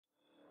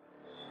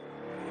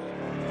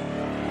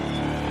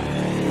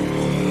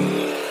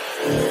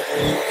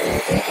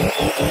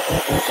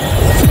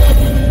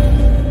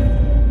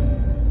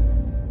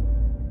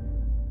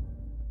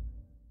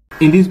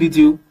In this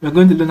video, we're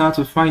going to learn how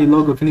to find the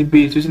log of any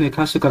base using a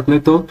Casio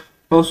calculator.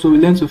 Also, we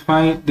learn to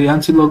find the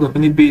antilog of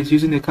any base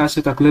using a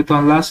Casio calculator.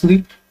 And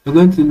lastly, we're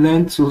going to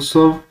learn to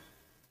solve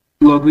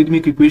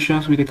logarithmic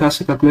equations with the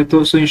Casio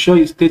calculator. So ensure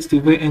you stay to the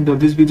very end of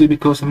this video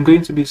because I'm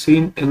going to be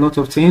saying a lot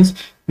of things.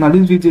 Now,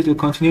 this video is a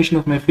continuation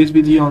of my first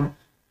video on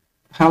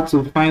how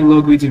to find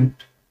logarithm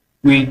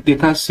with the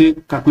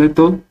Casio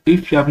calculator.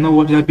 If you have not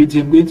watched that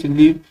video, I'm going to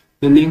leave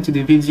the link to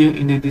the video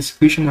in the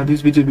description of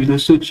this video below.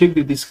 So check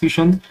the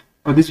description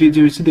of this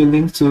video. You see the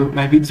link to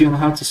my video on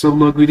how to solve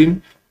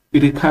logarithm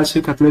with the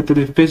Casio calculator,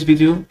 the first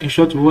video.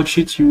 Ensure to watch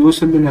it. You will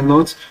also learn a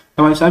lot.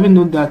 Alright, so having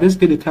known that, let's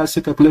get the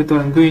Casio calculator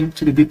and go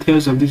into the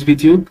details of this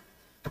video.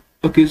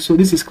 Okay, so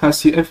this is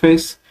Casio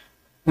FS,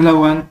 another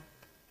one,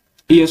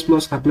 ES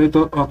Plus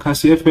calculator, or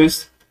Casio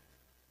FS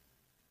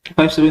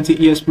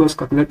 570 ES Plus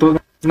calculator.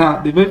 Now,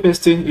 the very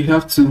first thing you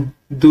have to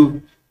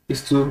do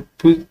is to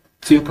put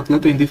your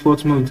calculator in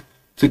default mode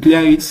to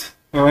clear it.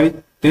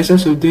 Alright, the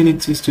essence of doing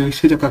it is to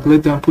reset your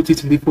calculator and put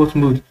it in default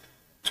mode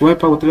to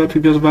wipe out whatever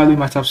previous value you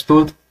might have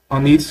stored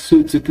on it.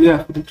 So to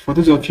clear, for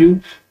those of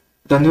you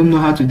that don't know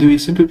how to do it,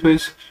 simply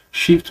press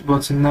Shift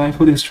button 9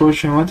 for the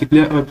instruction. Want to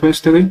clear or press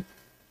 3.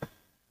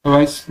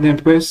 Alright, then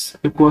press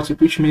equal to,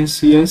 which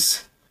means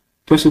yes.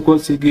 Press equal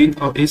to again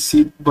or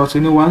AC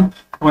button 1.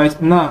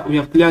 Alright, now we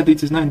have cleared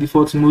it. It's now in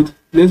default mode.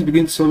 Let's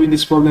begin solving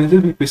this problem.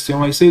 Let's be question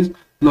 1. It says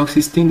log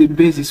 16, the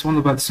base is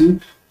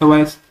 1/2.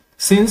 Alright,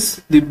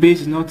 since the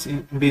base is not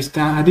in base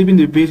 10, had it been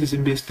the base is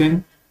in base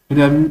 10, we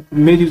have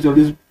made use of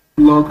this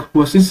log.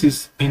 But since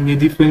it's in a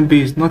different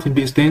base, not in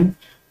base 10,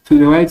 to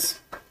the right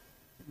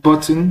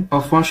button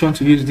or function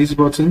to use this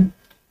button.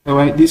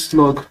 Alright, this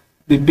log,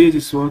 the base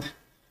is what?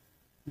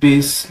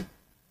 Base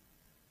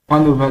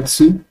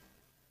 1/2.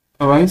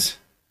 Alright,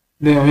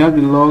 then we have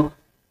the log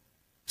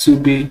to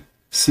be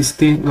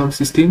 16, log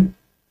 16.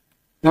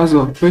 That's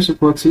all. Press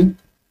equal to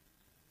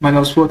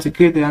 -4 to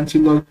create the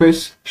anti-log.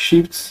 Press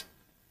Shift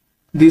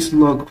this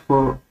log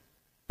for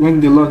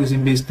when the log is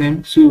in base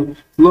 10. So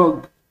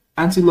log,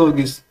 anti-log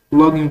is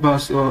log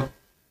inverse or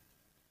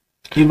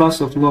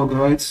inverse of log.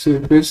 Alright, so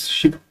press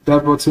Shift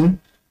that button,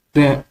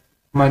 then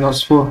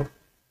 -4.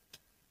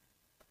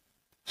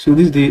 So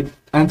this is the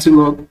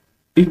anti-log.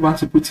 If you want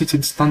to put it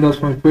in standard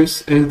form,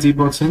 press SD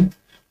button.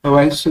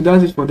 Alright, so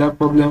that's it for that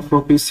problem.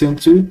 For question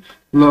 2,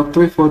 log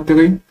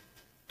 343.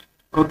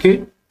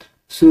 Okay,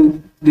 so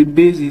the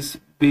base is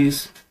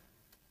base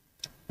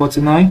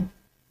 49.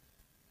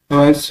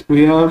 Alright,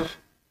 we have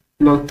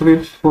log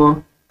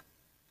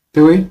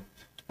 343,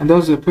 and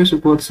that's the press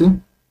equal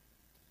to.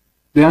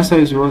 The answer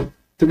is what?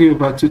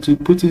 3/2. To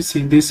put it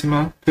in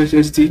decimal, press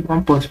SD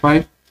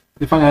 1.5.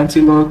 Define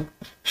anti-log.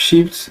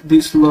 Shift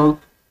this log.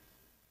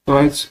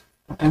 Alright,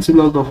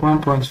 anti-log of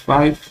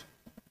 1.5.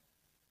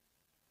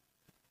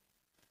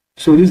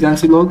 So this is the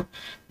anti-log.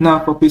 Now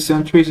for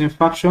question 3 is in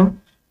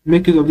fraction.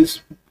 Make use of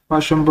this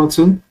fraction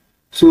button.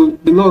 So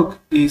the log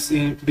is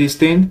in base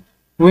 10.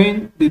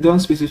 When they don't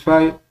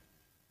specify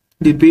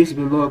the base of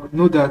the log,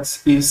 know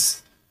that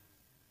is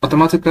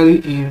automatically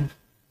in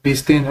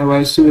base 10.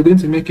 Alright, so we're going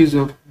to make use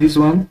of this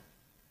one.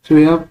 So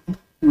we have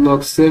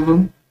log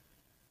 7.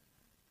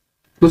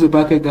 Close the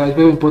bracket, guys,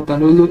 very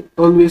important.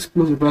 Always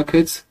close the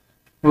brackets.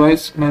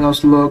 Alright,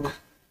 minus log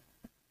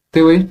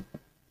 3.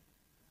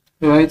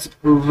 Alright,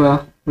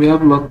 over we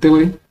have log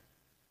 3.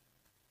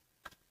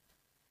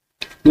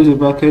 Close the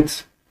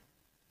bracket.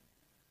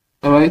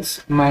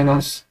 Alright,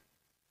 minus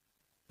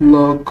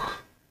log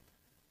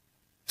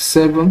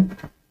 7.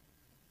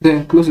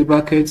 Then close the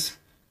brackets.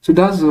 So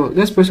that's all.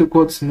 Let's press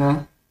equal to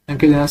now and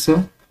get the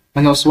answer.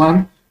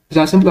 -1. It's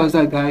as simple as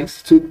that,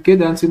 guys. To get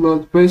the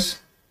anti-log, press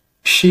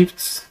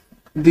Shift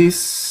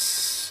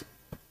this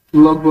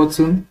log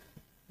button,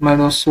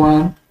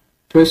 -1,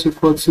 press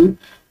equal to.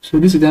 So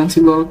this is the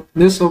anti-log.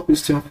 Let's solve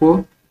question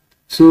 4.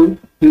 So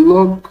the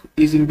log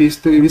is in base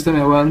 3 this time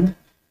around.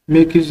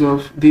 Make use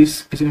of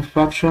this, is in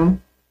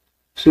fraction.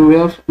 So we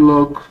have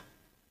log,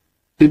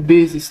 the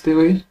base is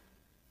 3.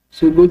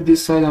 So go to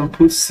this side and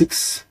put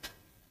 6.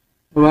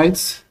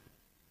 Right?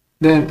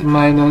 Then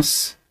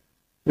minus,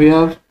 we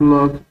have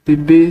log, the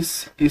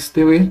base is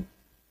 3.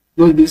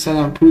 Go to this side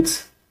and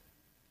put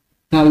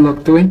now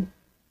log 3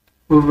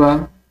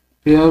 over,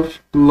 we have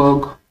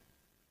log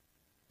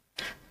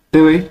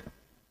 3.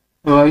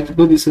 Alright,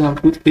 go this side and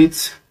put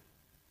 8.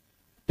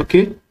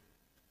 Okay,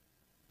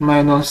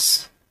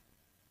 minus,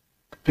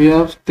 we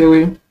have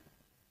 3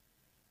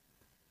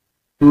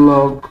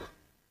 log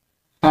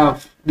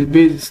half, the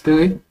base is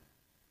 3.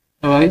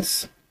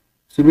 Alright,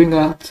 to bring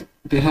out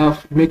the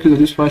half, make use of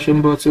this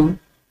fraction button,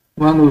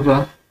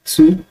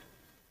 1/2.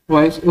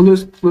 Right,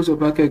 always close the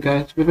bracket,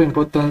 guys, very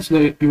important, so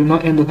that you will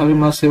not end up having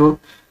mass error.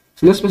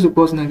 So let's press the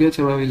button and get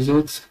our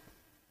results.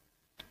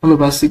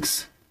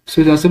 1/6.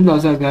 So it's as simple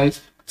as that,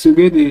 guys. To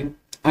get the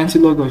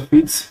anti-log of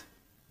it,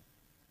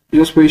 you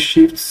just press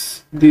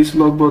Shift this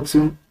log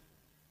button,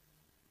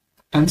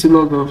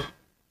 anti-log of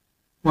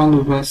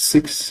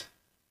 1/6.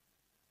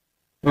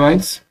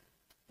 Right,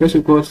 press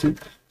equal to.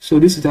 So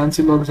this is the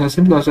anti-log. It's as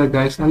simple as that,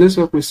 guys. Now let's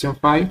solve question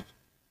 5.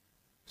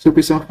 So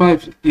question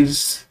 5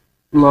 is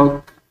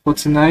log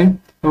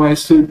 49. Alright,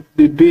 so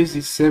the base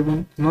is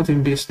 7, not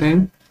in base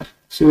 10.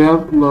 So we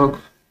have log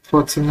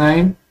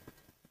 49,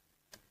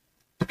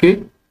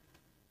 okay,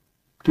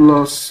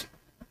 plus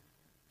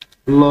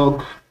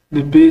log,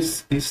 the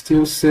base is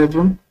still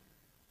 7,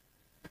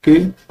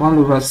 okay, 1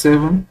 over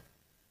 7.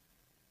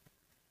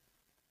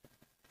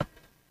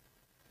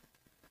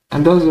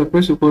 And that's the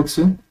press equal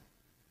to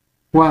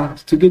 1.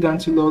 To get the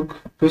anti-log,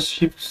 press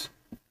shift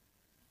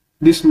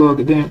this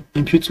log, then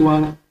impute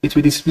 1, it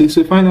will display.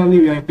 So finally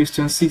we are in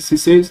question 6. It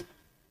says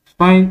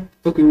find,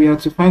 okay, we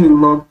have to find the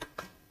log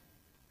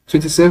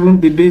 27,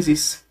 the base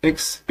is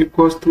x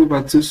equals 3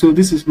 over 2. So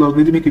this is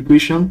logarithmic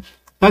equation.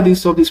 How do you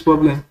solve this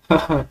problem?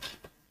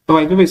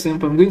 Alright, very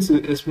simple. I'm going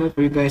to explain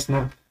for you guys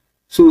now.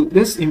 So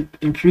let's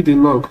impute the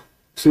log.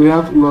 So we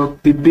have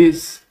log, the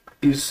base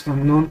is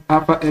unknown,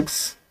 alpha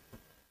x,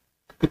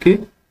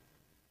 okay,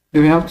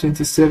 then we have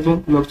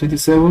 27, log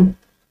 27.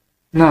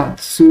 Now,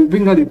 to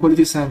bring out the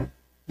equality sign,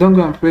 don't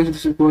go and press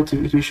this equal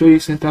to, it will show you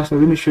syntax. So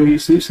let me show you,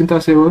 see,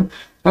 syntax error.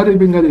 How do you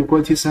bring out the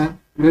equality sign?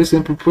 Very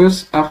simple,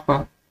 press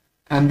alpha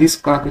and this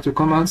calc, it will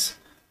come out.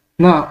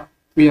 Now,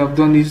 we have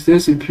done this.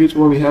 Let's impute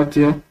what we have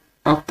there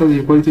after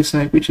the equality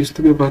sign, which is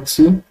 3 over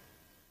 2.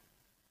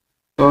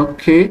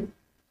 Okay.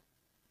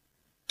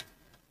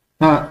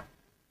 Now,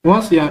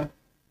 once you are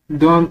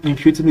done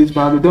imputing this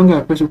value, don't go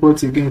and press equal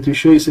to again, it will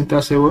show you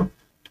syntax error.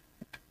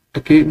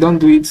 Okay, don't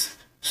do it.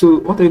 So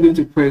what are you going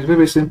to press?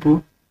 Very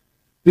simple.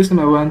 This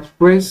number 1,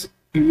 press,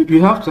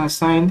 you have to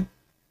assign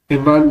a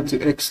value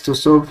to x to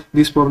solve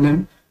this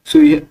problem. So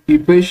you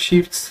press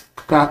shift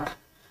calc,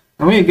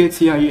 and when you get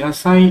here, you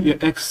assign your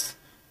x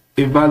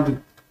a value.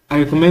 I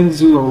recommend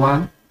 0 or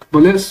 1,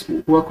 but let's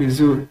work with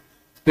 0.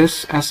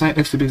 Let's assign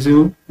x to be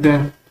 0,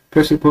 then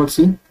press equal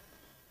to,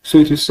 so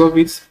it will solve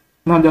it.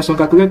 Now there are some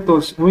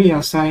calculators, when you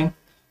assign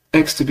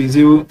x to be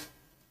 0,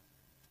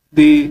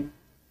 the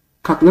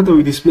calculator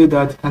will display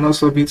that and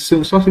also solve it. So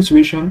in such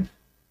situation,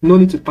 no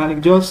need to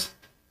panic, just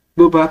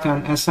go back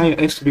and assign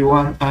your x to be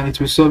 1 and it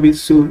will solve it.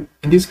 So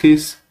in this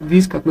case,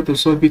 this calculator will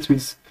solve it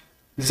with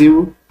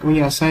 0 when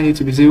you assign it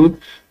to be 0.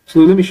 So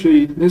let me show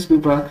you. Let's go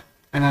back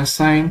and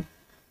assign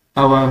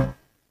our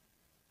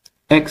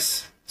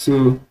x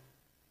to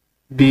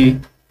be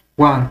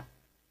 1.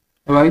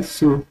 Alright,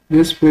 so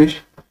let's press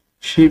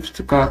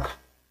shift calc.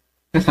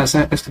 Let's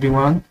assign x to be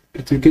 1.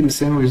 It will get the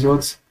same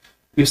results.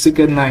 You still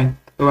get 9.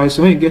 Alright,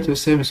 so when you get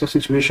yourself in such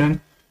situation,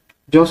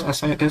 just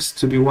assign s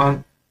to be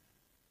 1,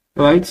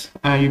 right,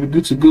 and you'll be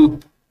good to go.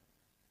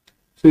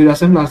 So it's as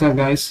simple as that,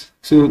 guys.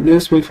 So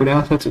let's wait for the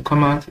answer to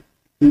come out.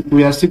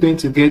 We are still going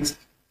to get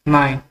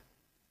 9.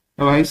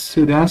 Alright,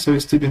 so the answer will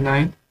still be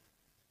 9.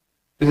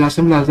 It's as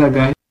simple as that,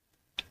 guys.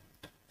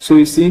 So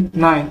you see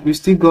 9, we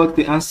still got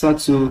the answer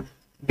to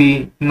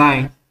be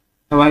 9.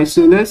 Alright,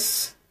 so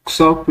let's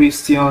solve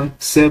question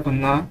 7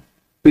 now.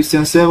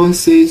 Question 7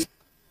 says,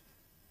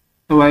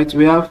 alright,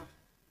 we have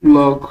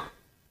log,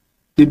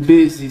 the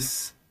base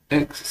is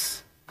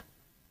x,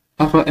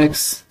 alpha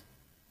x,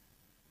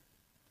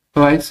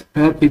 right,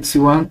 we have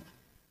 81,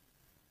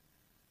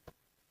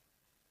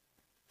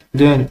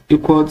 then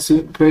equal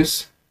to,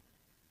 press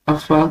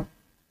alpha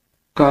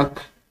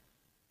calc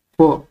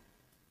 4.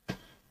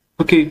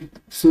 Okay,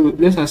 so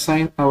let's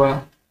assign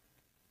our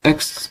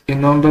x a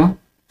number,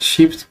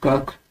 shift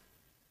calc,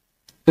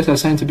 let's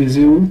assign it to be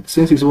 0,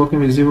 since it's working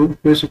with 0,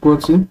 press equal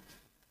to,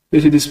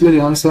 it will display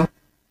the answer.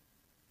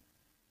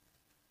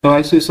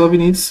 Alright, so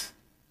solving it,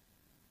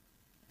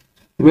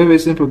 very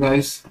simple,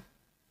 guys.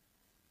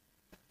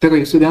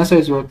 3, so the answer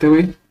is what?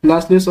 3.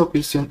 Lastly, let's solve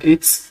question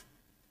 8.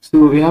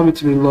 So we have it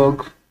to be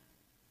log,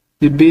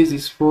 the base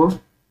is 4,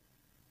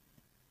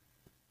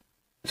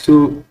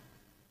 so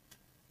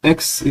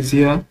x is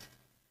here,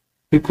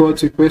 equal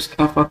to, press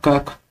alpha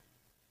calc,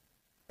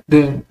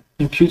 then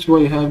impute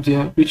what you have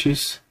there, which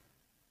is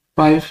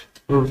 5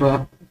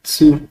 over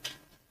 2.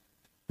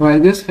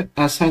 Alright, let's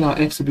assign our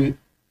x to be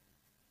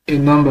a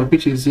number,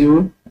 which is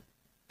 0,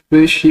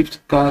 press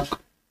shift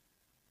calc,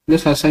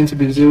 let's assign to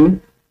be 0,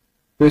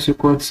 press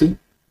equal to,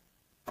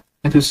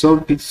 and to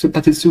solve it, so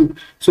 32.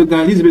 So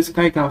guys, this is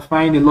basically you can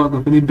find the log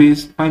of any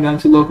base, find the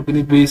anti-log of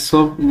any base,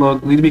 solve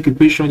logarithmic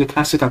equation with the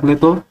Casio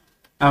calculator.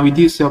 And with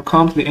this, you'll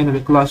come to the end of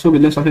the class. So we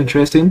learned something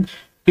interesting.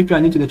 If you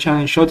are new to the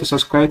channel, ensure to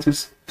subscribe to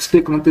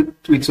stay connected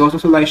with us.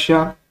 Also like,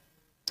 share,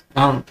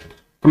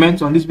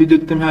 comment on this video.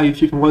 Tell me how you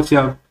feel from what you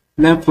have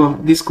learn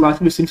from this class.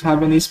 If you seem to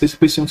have any specific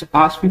questions to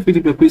ask, feel free to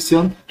leave a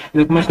question in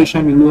the comment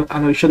section below and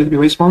I'll be sure to give you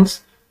a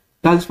response.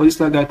 That's it for this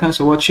slide, guys. Thanks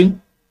for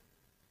watching.